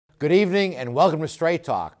Good evening and welcome to Straight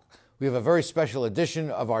Talk. We have a very special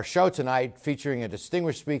edition of our show tonight featuring a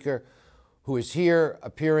distinguished speaker who is here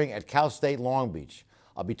appearing at Cal State Long Beach.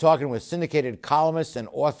 I'll be talking with syndicated columnist and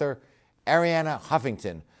author Arianna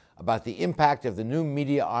Huffington about the impact of the new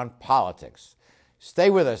media on politics.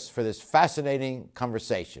 Stay with us for this fascinating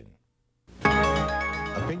conversation.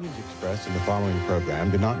 Opinions expressed in the following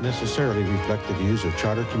program do not necessarily reflect the views of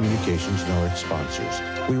Charter Communications nor its sponsors.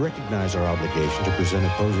 We recognize our obligation to present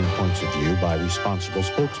opposing points of view by responsible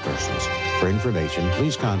spokespersons. For information,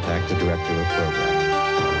 please contact the director of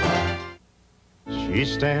program. She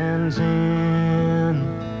stands in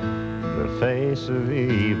the face of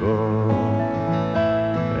evil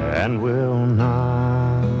and will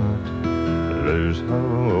not lose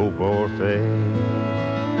hope or faith.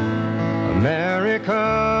 America,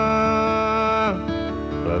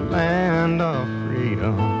 the land of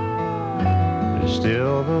freedom, is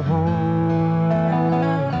still the home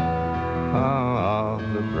of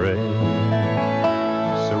the brave.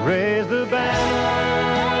 So raise the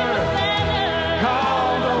banner,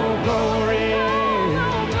 call no glory.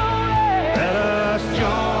 Let us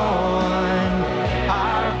join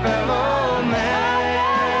our fellow man.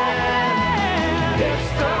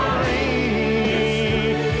 History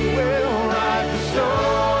will write the story.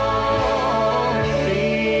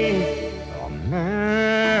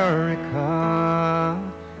 America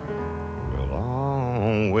will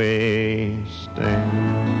always stand.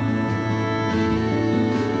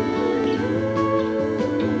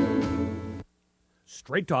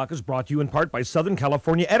 Straight Talk is brought to you in part by Southern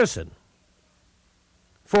California Edison.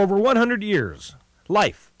 For over 100 years,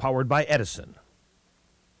 life powered by Edison.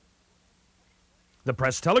 The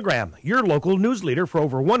Press Telegram, your local news leader for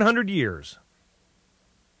over 100 years.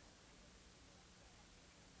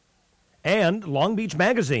 And Long Beach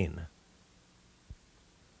Magazine.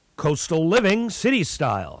 Coastal Living, City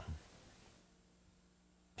Style.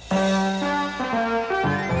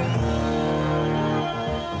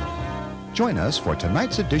 Join us for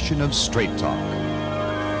tonight's edition of Straight Talk.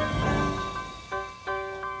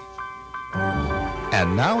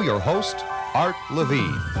 And now your host, Art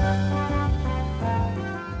Levine.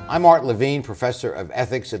 I'm Art Levine, professor of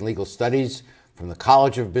ethics and legal studies from the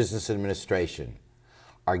College of Business Administration.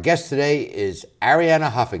 Our guest today is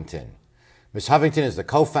Arianna Huffington. Ms. Huffington is the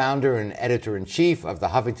co-founder and editor-in-chief of the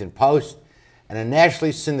Huffington Post and a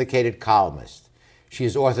nationally syndicated columnist. She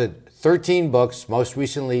has authored 13 books, most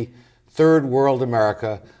recently Third World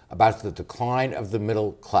America, about the decline of the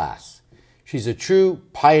middle class. She's a true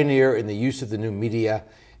pioneer in the use of the new media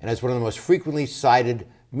and has one of the most frequently cited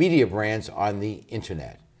media brands on the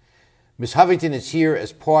internet. Ms. Huffington is here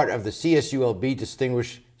as part of the CSULB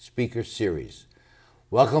Distinguished Speaker Series.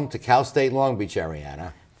 Welcome to Cal State Long Beach,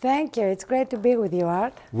 Arianna. Thank you. It's great to be with you,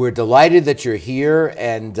 Art. We're delighted that you're here,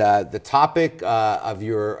 and the topic of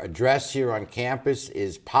your address here on campus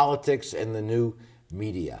is politics and the new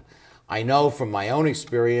media. I know from my own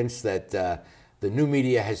experience that the new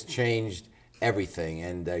media has changed everything.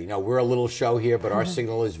 And, we're a little show here, but our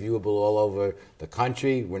signal is viewable all over the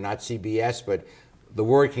country. We're not CBS, but the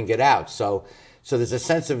word can get out. So there's a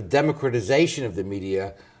sense of democratization of the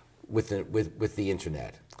media with the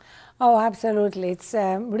internet. Oh, absolutely. It's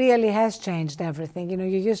really has changed everything. You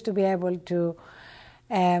used to be able to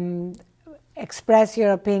express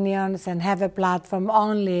your opinions and have a platform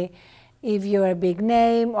only if you're a big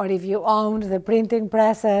name or if you owned the printing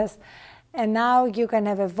presses. And now you can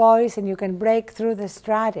have a voice and you can break through the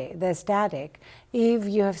static if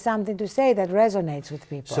you have something to say that resonates with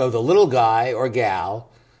people. So the little guy or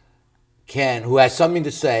gal who has something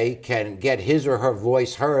to say can get his or her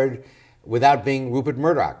voice heard without being Rupert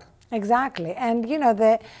Murdoch. Exactly. And,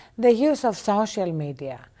 the use of social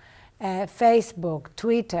media, Facebook,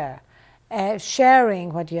 Twitter,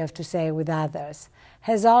 sharing what you have to say with others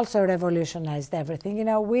has also revolutionized everything.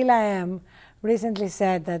 will.i.am recently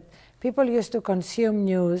said that people used to consume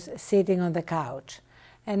news sitting on the couch,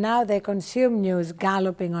 and now they consume news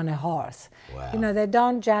galloping on a horse. Wow. They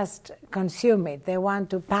don't just consume it. They want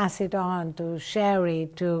to pass it on, to share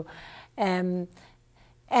it, to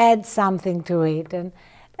add something to it.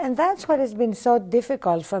 And that's what has been so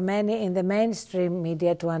difficult for many in the mainstream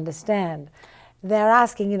media to understand. They're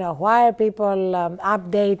asking, why are people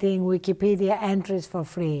updating Wikipedia entries for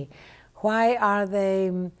free? Why are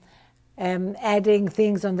they adding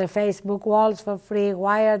things on their Facebook walls for free?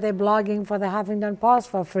 Why are they blogging for the Huffington Post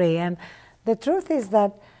for free? And the truth is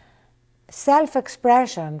that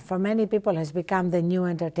self-expression for many people has become the new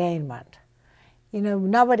entertainment.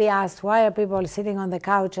 Nobody asks, why are people sitting on the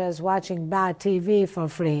couches watching bad TV for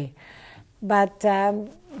free? But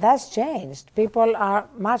that's changed. People are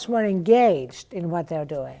much more engaged in what they're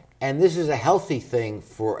doing. And this is a healthy thing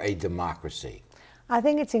for a democracy. I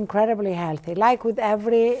think it's incredibly healthy. Like with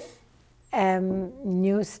every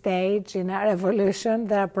new stage in our evolution,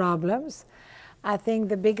 there are problems. I think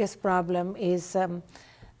the biggest problem is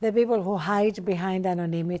the people who hide behind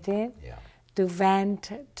anonymity, to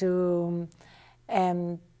vent, to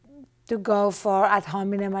go for ad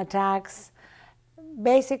hominem attacks,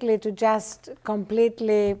 basically to just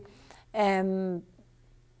completely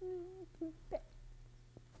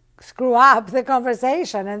screw up the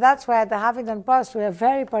conversation. And that's why at the Huffington Post we are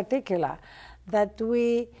very particular that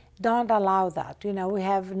we don't allow that. You know, we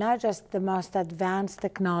have not just the most advanced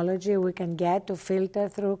technology we can get to filter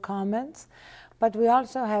through comments, but we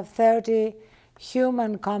also have 30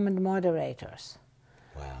 human comment moderators.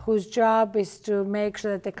 Wow. Whose job is to make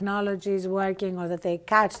sure that technology is working or that they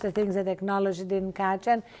catch the things that technology didn't catch.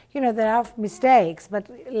 And, you know, there are mistakes, but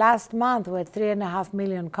last month we had 3.5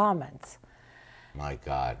 million comments. My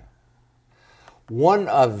God. One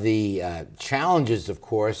of the challenges, of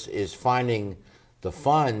course, is finding the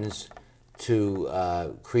funds to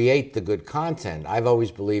create the good content. I've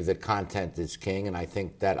always believed that content is king, and I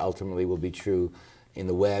think that ultimately will be true in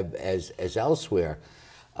the web as elsewhere.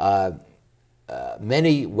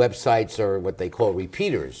 Many websites are what they call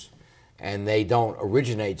repeaters, and they don't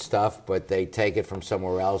originate stuff, but they take it from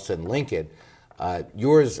somewhere else and link it.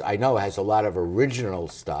 Yours, I know, has a lot of original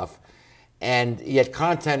stuff, and yet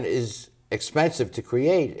content is expensive to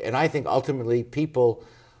create, and I think ultimately people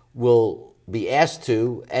will be asked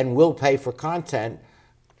to and will pay for content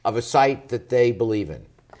of a site that they believe in.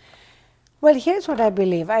 Well, here's what I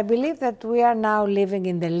believe. I believe that we are now living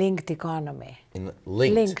in the linked economy. In the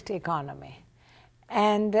linked economy.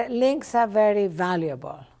 And links are very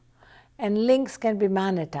valuable. And links can be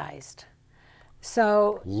monetized.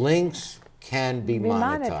 So links can be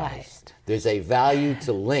monetized. There's a value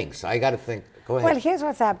to links. I got to think. Go ahead. Well, here's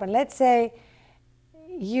what's happened. Let's say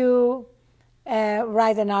you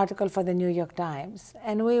write an article for the New York Times,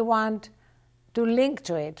 and we want to link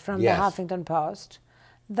to it from the Huffington Post.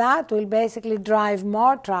 That will basically drive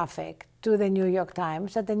more traffic to the New York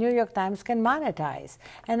Times that the New York Times can monetize.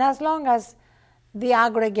 And as long as the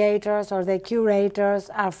aggregators or the curators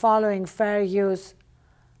are following fair use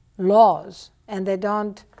laws and they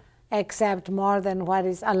don't accept more than what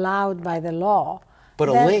is allowed by the law. But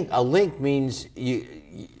a link means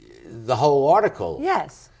the whole article.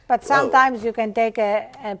 Yes, but sometimes you can take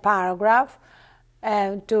a paragraph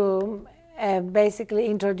to basically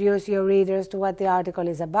introduce your readers to what the article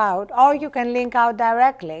is about, or you can link out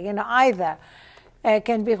directly. You know, either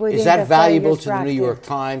can be within. Is that valuable to practice. The New York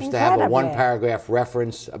Times to have a one-paragraph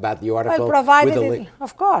reference about the article? Well, provided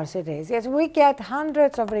of course it is. Yes, we get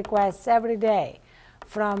hundreds of requests every day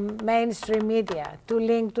from mainstream media to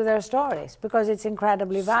link to their stories because it's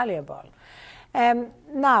incredibly valuable.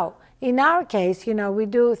 Now, in our case, you know, we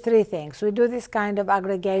do three things. We do this kind of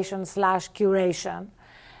aggregation / curation.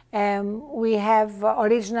 We have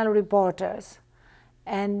original reporters.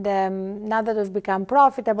 And now that we've become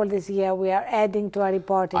profitable this year, we are adding to our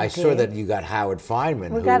reporting team. I saw that you got Howard Feynman,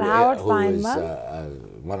 who is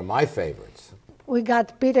one of my favorites. We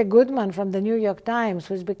got Peter Goodman from the New York Times,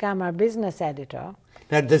 who's become our business editor.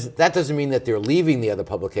 Now, that doesn't mean that they're leaving the other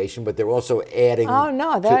publication, but they're also adding... Oh,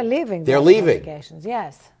 no, they're leaving. They're leaving. Publications,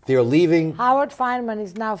 yes. They're leaving. Howard Feynman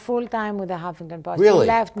is now full-time with the Huffington Post. Really?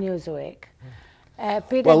 He left Newsweek.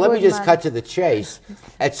 Well, let me just cut to the chase.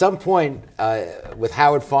 At some point, with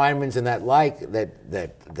Howard Feynman's and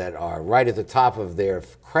that are right at the top of their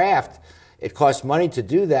craft, it costs money to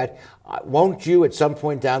do that. Won't you, at some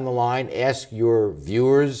point down the line, ask your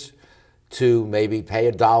viewers to maybe pay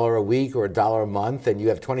 $1 a week or $1 a month, and you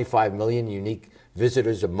have 25 million unique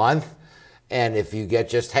visitors a month, and if you get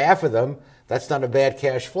just half of them, that's not a bad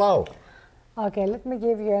cash flow. Okay, let me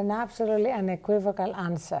give you an absolutely unequivocal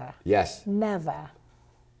answer. Yes. Never.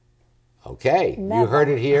 Okay, Never. You heard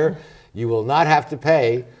it here. You will not have to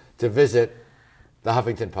pay to visit the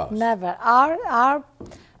Huffington Post. Never. Our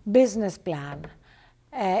business plan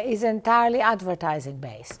is entirely advertising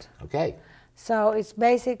based. Okay. So it's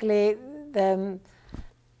basically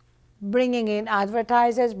bringing in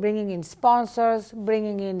advertisers, bringing in sponsors,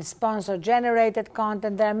 bringing in sponsor-generated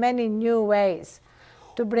content. There are many new ways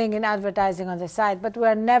to bring in advertising on the site, but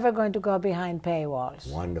we're never going to go behind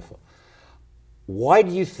paywalls. Wonderful. Why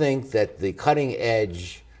do you think that the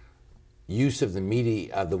cutting-edge use of the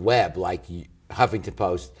media, of the web, like Huffington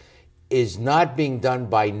Post, is not being done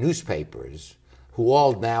by newspapers, who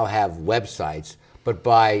all now have websites, but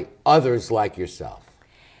by others like yourself?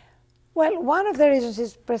 Well, one of the reasons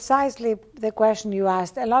is precisely the question you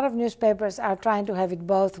asked. A lot of newspapers are trying to have it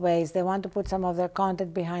both ways. They want to put some of their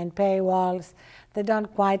content behind paywalls. They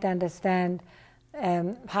don't quite understand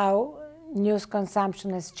how news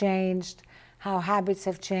consumption has changed, how habits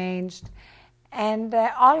have changed. And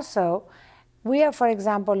also, we are, for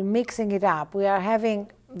example, mixing it up. We are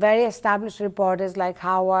having very established reporters like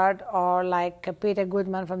Howard or like Peter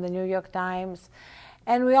Goodman from the New York Times.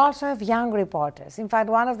 And we also have young reporters. In fact,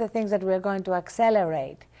 one of the things that we're going to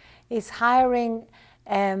accelerate is hiring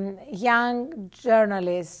young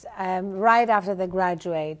journalists right after they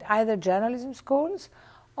graduate, either journalism schools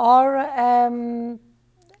or,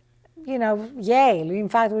 Yale. In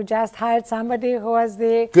fact, we just hired somebody who was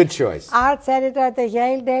the Good choice. arts editor at the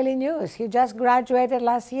Yale Daily News. He just graduated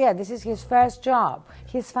last year. This is his first job.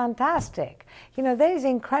 He's fantastic. There is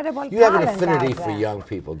incredible talent. You have an affinity out for there. young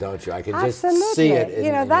people, don't you? I can Absolutely. just see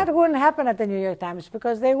it. That wouldn't happen at the New York Times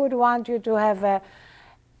because they would want you to have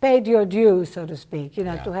paid your dues, so to speak,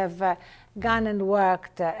 to have gone and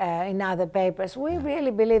worked in other papers. We really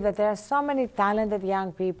believe that there are so many talented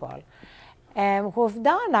young people who've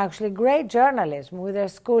done actually great journalism with their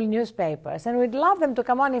school newspapers, and we'd love them to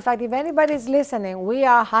come on. In fact, if anybody's listening, we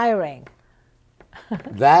are hiring.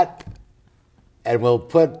 That, and we'll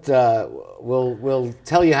put, we'll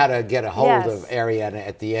tell you how to get a hold of Arianna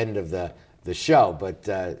at the end of the show, but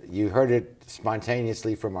you heard it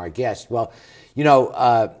spontaneously from our guest. Well,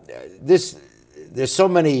 there's so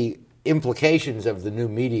many implications of the new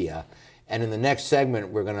media, and in the next segment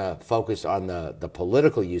we're going to focus on the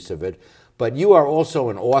political use of it. But you are also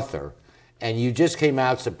an author, and you just came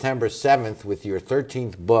out September 7th with your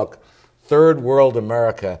 13th book, Third World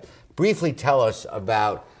America. Briefly tell us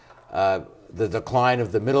about the decline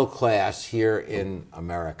of the middle class here in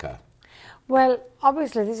America. Well,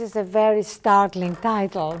 obviously this is a very startling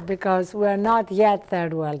title because we're not yet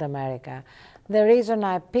Third World America. The reason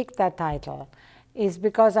I picked that title is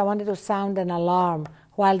because I wanted to sound an alarm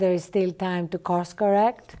while there is still time to course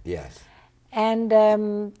correct. Yes. And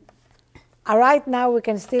right now we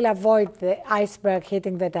can still avoid the iceberg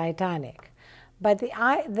hitting the Titanic. But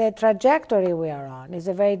the trajectory we are on is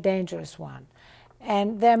a very dangerous one.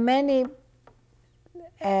 And there are many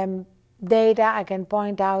data I can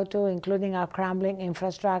point out to, including our crumbling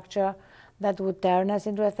infrastructure, that would turn us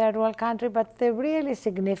into a third world country. But the really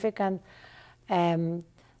significant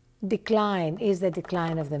decline is the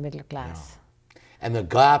decline of the middle class. Yeah. And the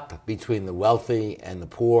gap between the wealthy and the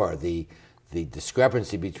poor, the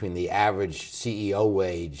discrepancy between the average CEO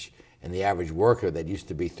wage and the average worker that used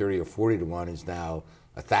to be 30 or 40 to 1 is now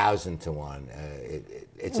 1,000 to 1.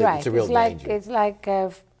 It's a real danger. It's like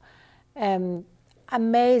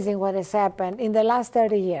amazing what has happened in the last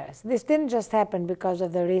 30 years. This didn't just happen because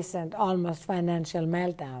of the recent almost financial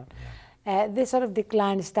meltdown. Yeah. This sort of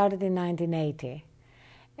decline started in 1980.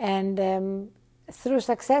 And through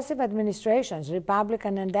successive administrations,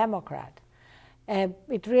 Republican and Democrat,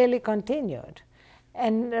 it really continued.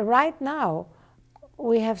 And right now,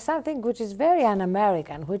 we have something which is very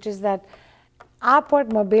un-American, which is that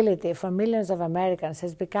upward mobility for millions of Americans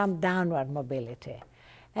has become downward mobility.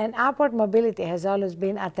 And upward mobility has always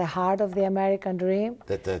been at the heart of the American dream.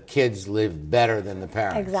 That the kids live better than the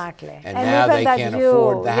parents. Exactly. And now they can't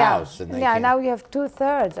afford the house. And now you have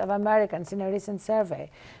 2/3 of Americans in a recent survey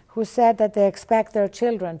who said that they expect their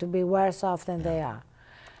children to be worse off than they are.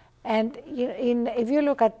 And if you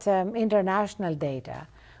look at international data,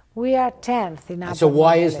 we are 10th in upward mobility. So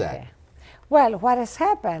why is that? Well, what has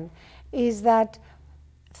happened is that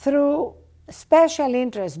through special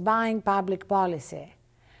interest buying public policy,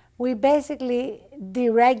 we basically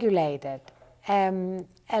deregulated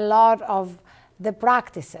a lot of the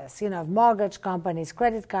practices, of mortgage companies,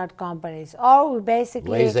 credit card companies, or we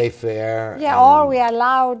basically... laissez-faire. Yeah, or we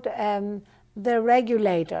allowed the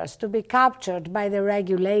regulators to be captured by the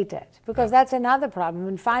regulated, because that's another problem.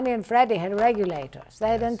 When Fannie and Freddie had regulators, they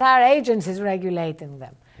had entire agencies regulating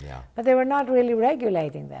them, but they were not really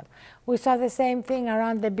regulating them. We saw the same thing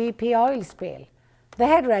around the BP oil spill. They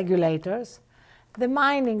had regulators. The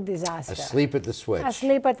mining disaster. Asleep at the switch.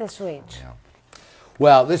 Asleep at the switch. Yeah.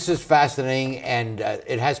 Well, this is fascinating, and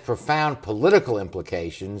it has profound political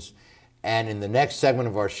implications. And in the next segment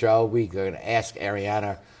of our show, we're going to ask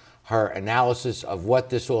Arianna her analysis of what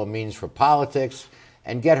this all means for politics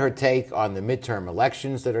and get her take on the midterm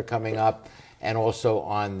elections that are coming up and also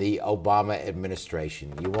on the Obama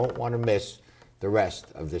administration. You won't want to miss the rest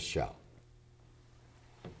of this show.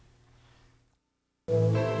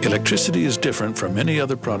 Electricity is different from any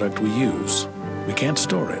other product we use. We can't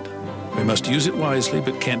store it. We must use it wisely,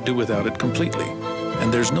 but can't do without it completely.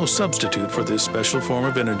 And there's no substitute for this special form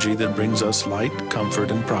of energy that brings us light, comfort,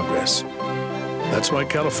 and progress. That's why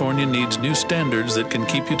California needs new standards that can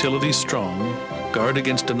keep utilities strong, guard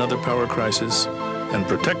against another power crisis, and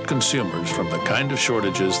protect consumers from the kind of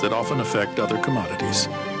shortages that often affect other commodities.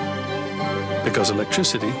 Because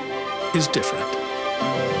electricity is different.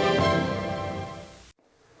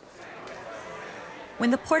 When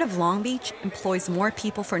the Port of Long Beach employs more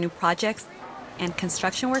people for new projects and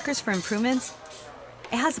construction workers for improvements,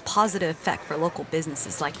 it has a positive effect for local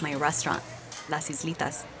businesses like my restaurant, Las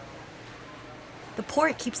Islitas. The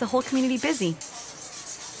port keeps the whole community busy.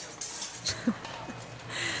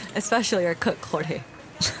 Especially our cook, Jorge.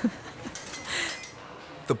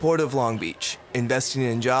 The Port of Long Beach, investing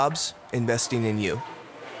in jobs, investing in you.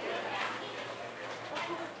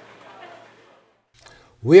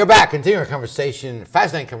 We are back, continuing our conversation,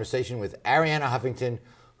 fascinating conversation with Arianna Huffington,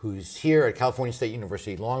 who's here at California State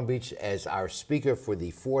University, Long Beach, as our speaker for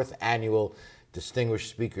the 4th annual Distinguished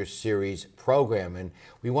Speaker Series program. And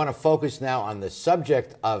we want to focus now on the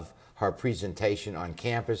subject of her presentation on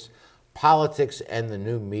campus, politics and the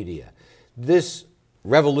new media. This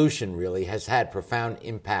revolution really has had profound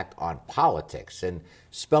impact on politics, and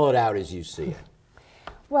spell it out as you see it.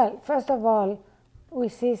 Well, first of all, we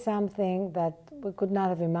see something that we could not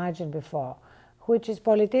have imagined before, which is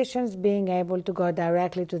politicians being able to go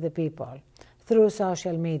directly to the people through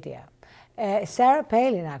social media. Sarah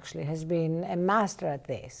Palin actually has been a master at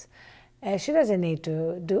this. She doesn't need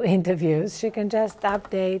to do interviews. She can just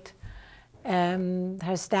update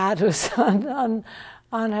her status on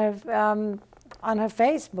her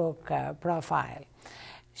Facebook profile.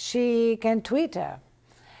 She can Twitter.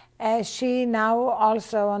 She now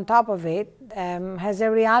also, on top of it, has a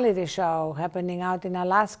reality show happening out in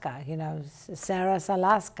Alaska, Sarah's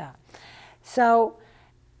Alaska. So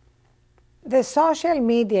the social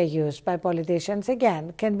media used by politicians,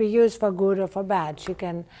 again, can be used for good or for bad. She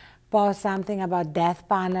can post something about death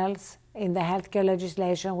panels in the healthcare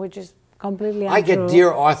legislation, which is completely untrue. I get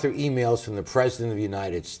Dear Arthur emails from the President of the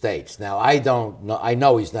United States. Now, I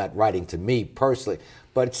know he's not writing to me personally,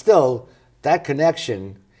 but still, that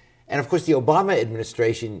connection. And of course, the Obama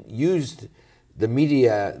administration used the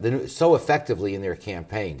media so effectively in their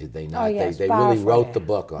campaign, did they not? Oh, yes, they really wrote the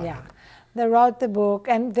book on it. Yeah, they wrote the book,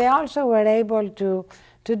 and they also were able to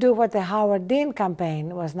do what the Howard Dean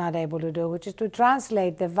campaign was not able to do, which is to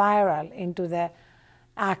translate the viral into the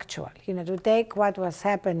actual, to take what was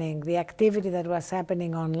happening, the activity that was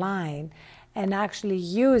happening online, and actually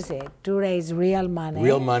use it to raise real money.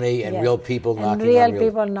 Real money and real people knocking on doors. And real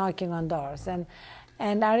people knocking on doors.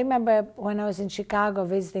 And I remember when I was in Chicago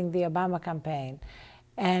visiting the Obama campaign,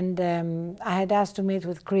 and I had asked to meet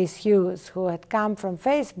with Chris Hughes, who had come from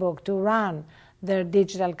Facebook to run their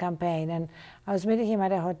digital campaign. And I was meeting him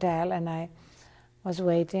at a hotel, and I was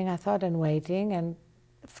waiting. I thought and waiting, and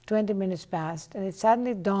 20 minutes passed, and it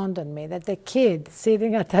suddenly dawned on me that the kid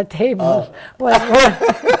sitting at that table was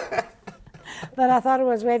that I thought he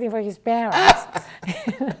was waiting for his parents.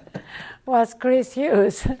 Was Chris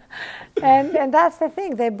Hughes. And that's the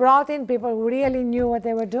thing. They brought in people who really knew what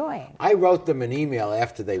they were doing. I wrote them an email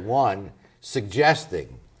after they won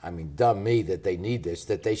suggesting, dumb me, that they need this,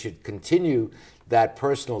 that they should continue that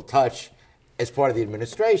personal touch as part of the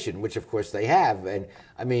administration, which of course they have. And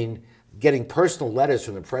getting personal letters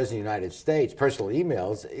from the President of the United States, personal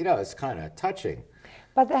emails, it's kind of touching.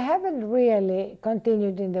 But they haven't really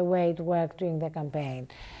continued in the way it worked during the campaign.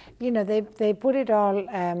 They put it all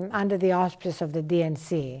under the auspices of the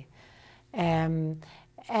DNC. And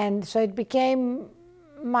so it became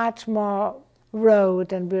much more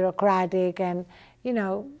rote and bureaucratic, and,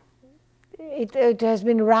 it has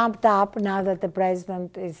been ramped up now that the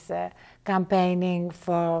president is campaigning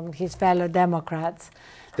for his fellow Democrats.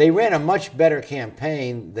 They ran a much better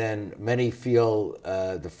campaign than many feel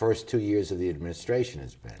the first 2 years of the administration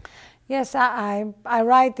has been. Yes, I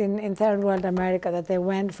write in Third World America that they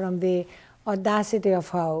went from the audacity of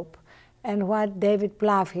hope and what David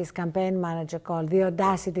Plouffe, his campaign manager, called the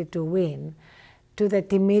audacity to win, to the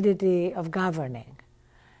timidity of governing.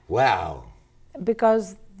 Wow.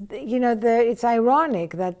 Because, it's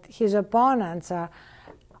ironic that his opponents are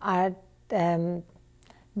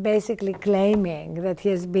basically claiming that he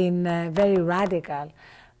has been very radical,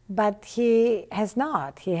 but he has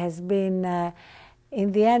not. He has been,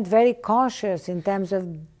 in the end, very cautious in terms of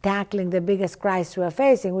tackling the biggest crisis we're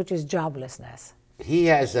facing, which is joblessness. He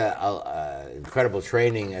has incredible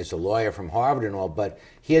training as a lawyer from Harvard and all, but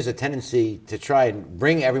he has a tendency to try and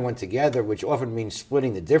bring everyone together, which often means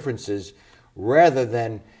splitting the differences rather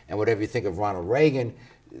than, and whatever you think of Ronald Reagan,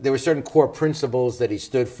 there were certain core principles that he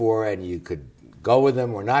stood for, and you could go with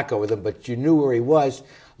him or not go with him, but you knew where he was.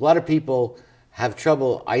 A lot of people have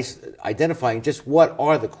trouble identifying just what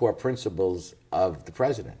are the core principles of the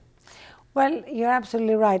president. Well, you're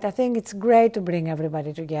absolutely right. I think it's great to bring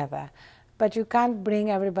everybody together, but you can't bring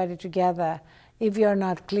everybody together if you're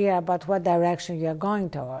not clear about what direction you're going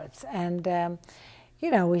towards. And,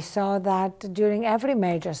 we saw that during every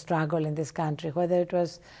major struggle in this country, whether it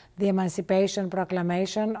was the Emancipation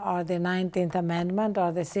Proclamation or the 19th Amendment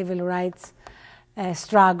or the Civil Rights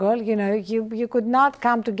struggle, you could not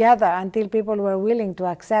come together until people were willing to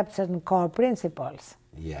accept certain core principles.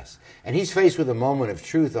 Yes. And he's faced with a moment of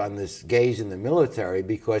truth on this gays in the military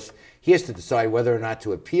because he has to decide whether or not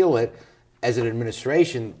to appeal it. As an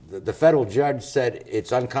administration, the federal judge said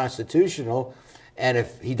it's unconstitutional, and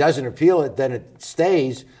if he doesn't appeal it, then it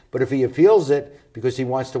stays. But if he appeals it because he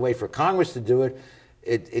wants to wait for Congress to do it,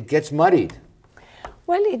 it gets muddied.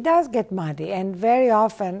 Well, it does get muddy, and very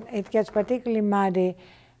often it gets particularly muddy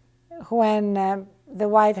when the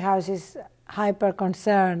White House is hyper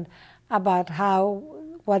concerned about how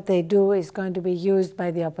what they do is going to be used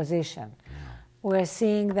by the opposition. We're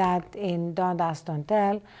seeing that in Don't Ask, Don't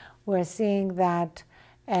Tell. We're seeing that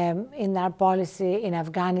in our policy in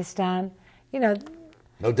Afghanistan.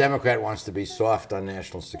 No Democrat wants to be soft on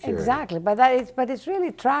national security. Exactly, but it's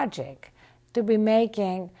really tragic to be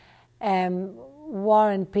making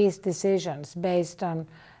war and peace decisions based on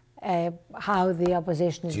how the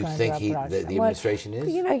opposition is going to approach. Do you think the administration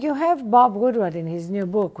is? You have Bob Woodward in his new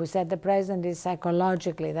book who said the president is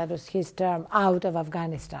psychologically, that was his term, out of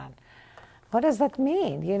Afghanistan. What does that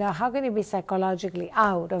mean? How can you be psychologically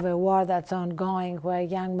out of a war that's ongoing where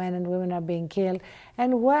young men and women are being killed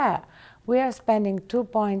and where we are spending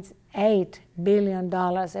 $2.8 billion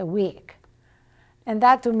a week? And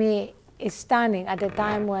that to me is stunning at a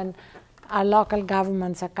time when our local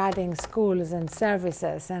governments are cutting schools and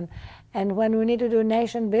services and when we need to do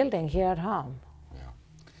nation building here at home. Yeah.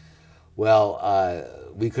 Well,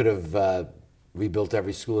 we could have rebuilt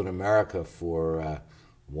every school in America for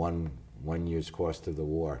one year's cost of the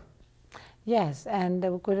war. Yes, and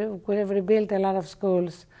we could have rebuilt a lot of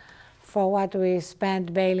schools for what we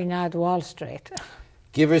spent bailing out Wall Street.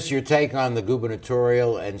 Give us your take on the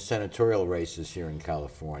gubernatorial and senatorial races here in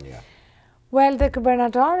California. Well, the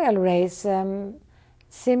gubernatorial race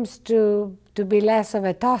seems to be less of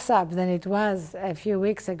a toss-up than it was a few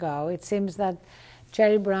weeks ago. It seems that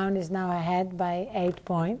Jerry Brown is now ahead by 8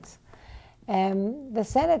 points. The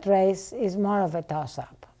Senate race is more of a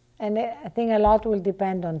toss-up. And I think a lot will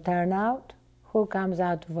depend on turnout, who comes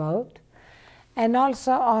out to vote, and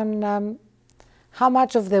also on how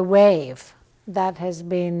much of the wave that has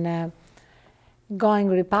been going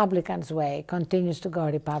Republicans' way continues to go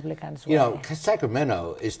Republicans' way.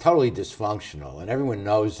 Sacramento is totally dysfunctional, and everyone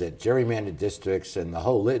knows it, gerrymandered districts and the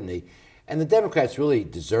whole litany, and the Democrats really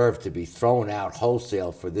deserve to be thrown out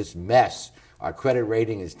wholesale for this mess. Our credit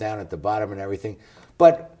rating is down at the bottom and everything,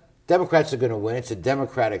 but Democrats are going to win. It's a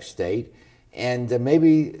Democratic state, and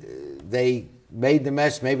maybe they made the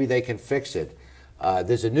mess, maybe they can fix it.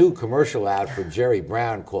 There's a new commercial out for Jerry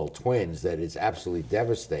Brown called Twins that is absolutely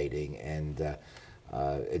devastating, and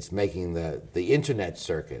it's making the internet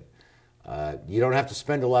circuit. You don't have to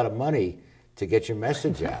spend a lot of money to get your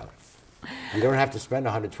message out. You don't have to spend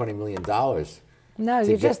 $120 million. No,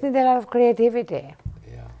 you just need a lot of creativity.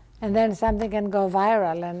 Yeah. And then something can go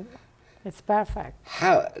viral, and it's perfect.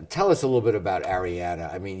 Tell us a little bit about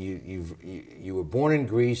Arianna. I mean, you were born in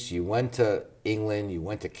Greece, you went to England, you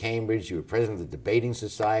went to Cambridge, you were president of the Debating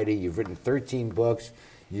Society, you've written 13 books,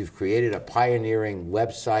 you've created a pioneering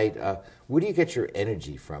website. Where do you get your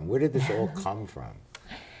energy from? Where did this all come from?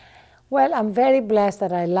 Well, I'm very blessed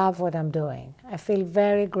that I love what I'm doing. I feel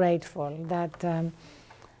very grateful that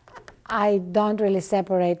I don't really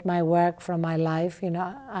separate my work from my life.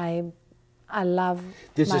 I love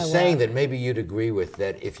There's my a saying work. that maybe you'd agree with,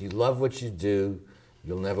 that if you love what you do,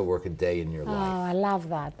 you'll never work a day in your Oh, life. I love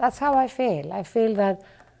that. That's how I feel. I feel that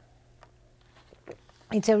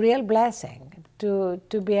it's a real blessing to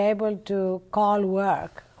be able to call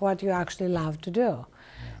work what you actually love to do. Yeah.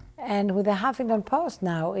 And with the Huffington Post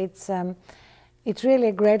now, it's really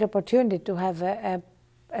a great opportunity to have a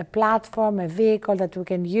platform, a vehicle that we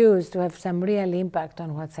can use to have some real impact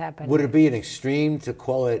on what's happening. Would it be an extreme to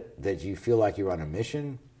call it that you feel like you're on a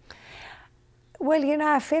mission? Well,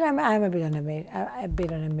 I feel I'm a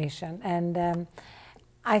bit on a mission, and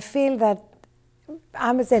I feel that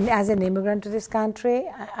as an immigrant to this country,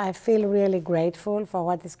 I feel really grateful for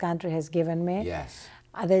what this country has given me. Yes.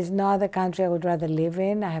 There's no other country I would rather live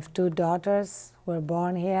in. I have 2 daughters who were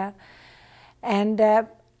born here, and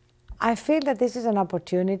I feel that this is an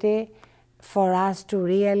opportunity for us to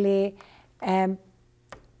really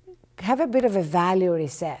have a bit of a value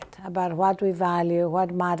reset about what we value,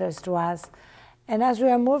 what matters to us. And as we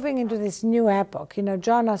are moving into this new epoch,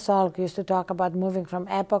 Jonas Salk used to talk about moving from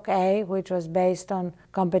Epoch A, which was based on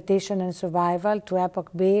competition and survival, to Epoch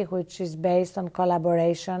B, which is based on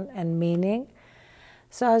collaboration and meaning.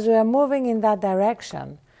 So as we are moving in that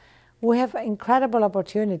direction, we have incredible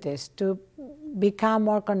opportunities to become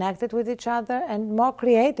more connected with each other and more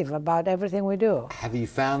creative about everything we do. Have you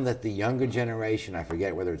found that the younger generation, I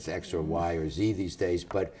forget whether it's X or Y or Z these days,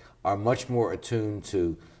 but are much more attuned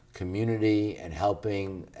to community and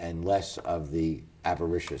helping and less of the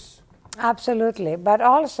avaricious? Absolutely. But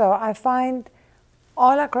also I find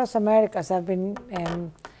all across America, as I've been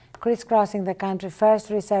crisscrossing the country, first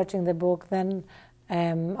researching the book, then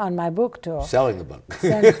on my book tour. Selling the book.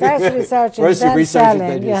 First researching, first then selling.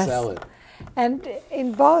 Then you yes. sell it. And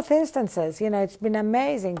in both instances, it's been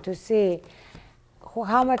amazing to see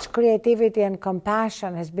how much creativity and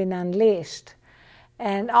compassion has been unleashed.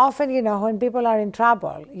 And often, when people are in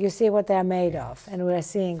trouble, you see what they're made of, and we're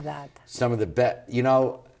seeing that. Some of the best,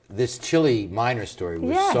 this Chile miner story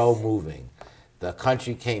was so moving. The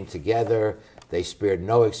country came together. They spared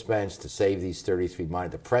no expense to save these 33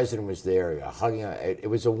 miners. The president was there, hugging.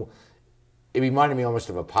 It reminded me almost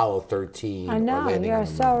of Apollo 13. I know, you're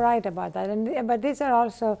so right about that. But these are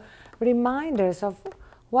also reminders of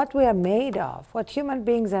what we are made of, what human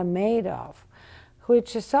beings are made of,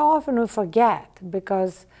 which so often we forget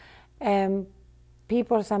because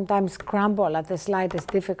people sometimes crumble at the slightest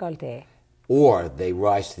difficulty. Or they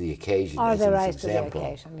rise to the occasion. Or as they an rise example. to the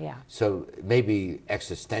occasion, yeah. So maybe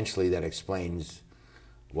existentially that explains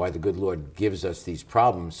why the good Lord gives us these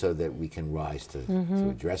problems so that we can rise to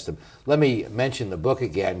address them. Let me mention the book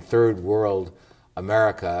again, Third World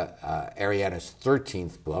America, Arianna's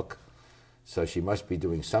 13th book. So she must be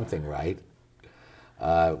doing something right.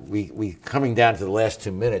 We coming down to the last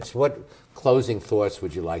 2 minutes. What closing thoughts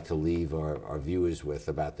would you like to leave our viewers with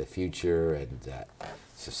about the future and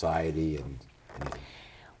society and anything?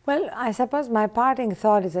 Well, I suppose my parting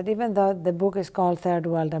thought is that even though the book is called Third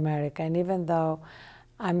World America, and even though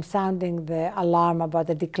I'm sounding the alarm about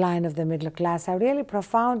the decline of the middle class, I really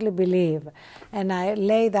profoundly believe, and I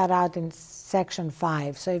lay that out in section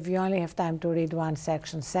 5. So if you only have time to read one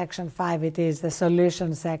section, section 5 it is, the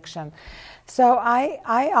solution section. So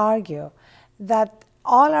I argue that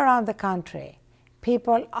all around the country,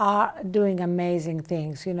 people are doing amazing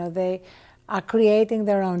things. They are creating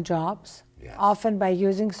their own jobs, often by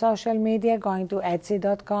using social media, going to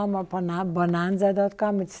Etsy.com or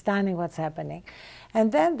Bonanza.com. It's stunning what's happening.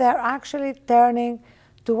 And then they're actually turning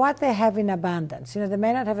to what they have in abundance. They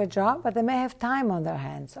may not have a job, but they may have time on their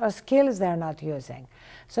hands or skills they're not using.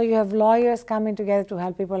 So you have lawyers coming together to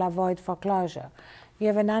help people avoid foreclosure. You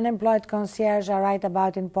have an unemployed concierge I write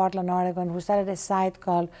about in Portland, Oregon, who started a site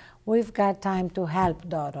called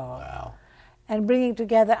we'vegottime-to-help.org. Wow. And bringing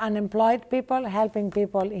together unemployed people, helping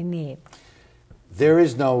people in need. There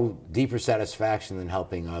is no deeper satisfaction than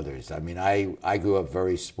helping others. I mean, I grew up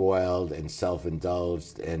very spoiled and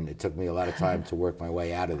self-indulged, and it took me a lot of time to work my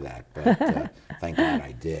way out of that, but thank God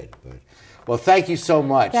I did. Well, thank you so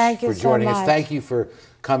much for joining us. Thank you for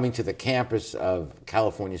coming to the campus of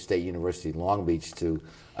California State University, Long Beach, to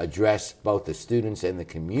address both the students and the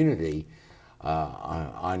community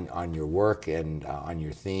on your work and on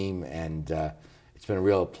your theme, and it's been a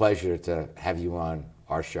real pleasure to have you on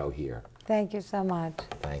our show here. Thank you so much.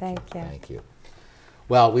 Thank you. Thank you.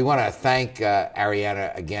 Well, we want to thank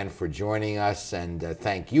Arianna again for joining us, and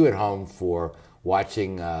thank you at home for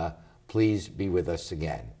watching. Please be with us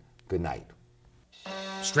again. Good night.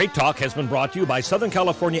 Straight Talk has been brought to you by Southern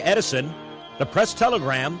California Edison, the Press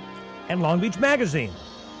Telegram, and Long Beach Magazine.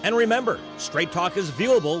 And remember, Straight Talk is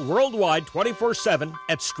viewable worldwide 24/7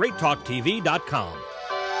 at straighttalktv.com.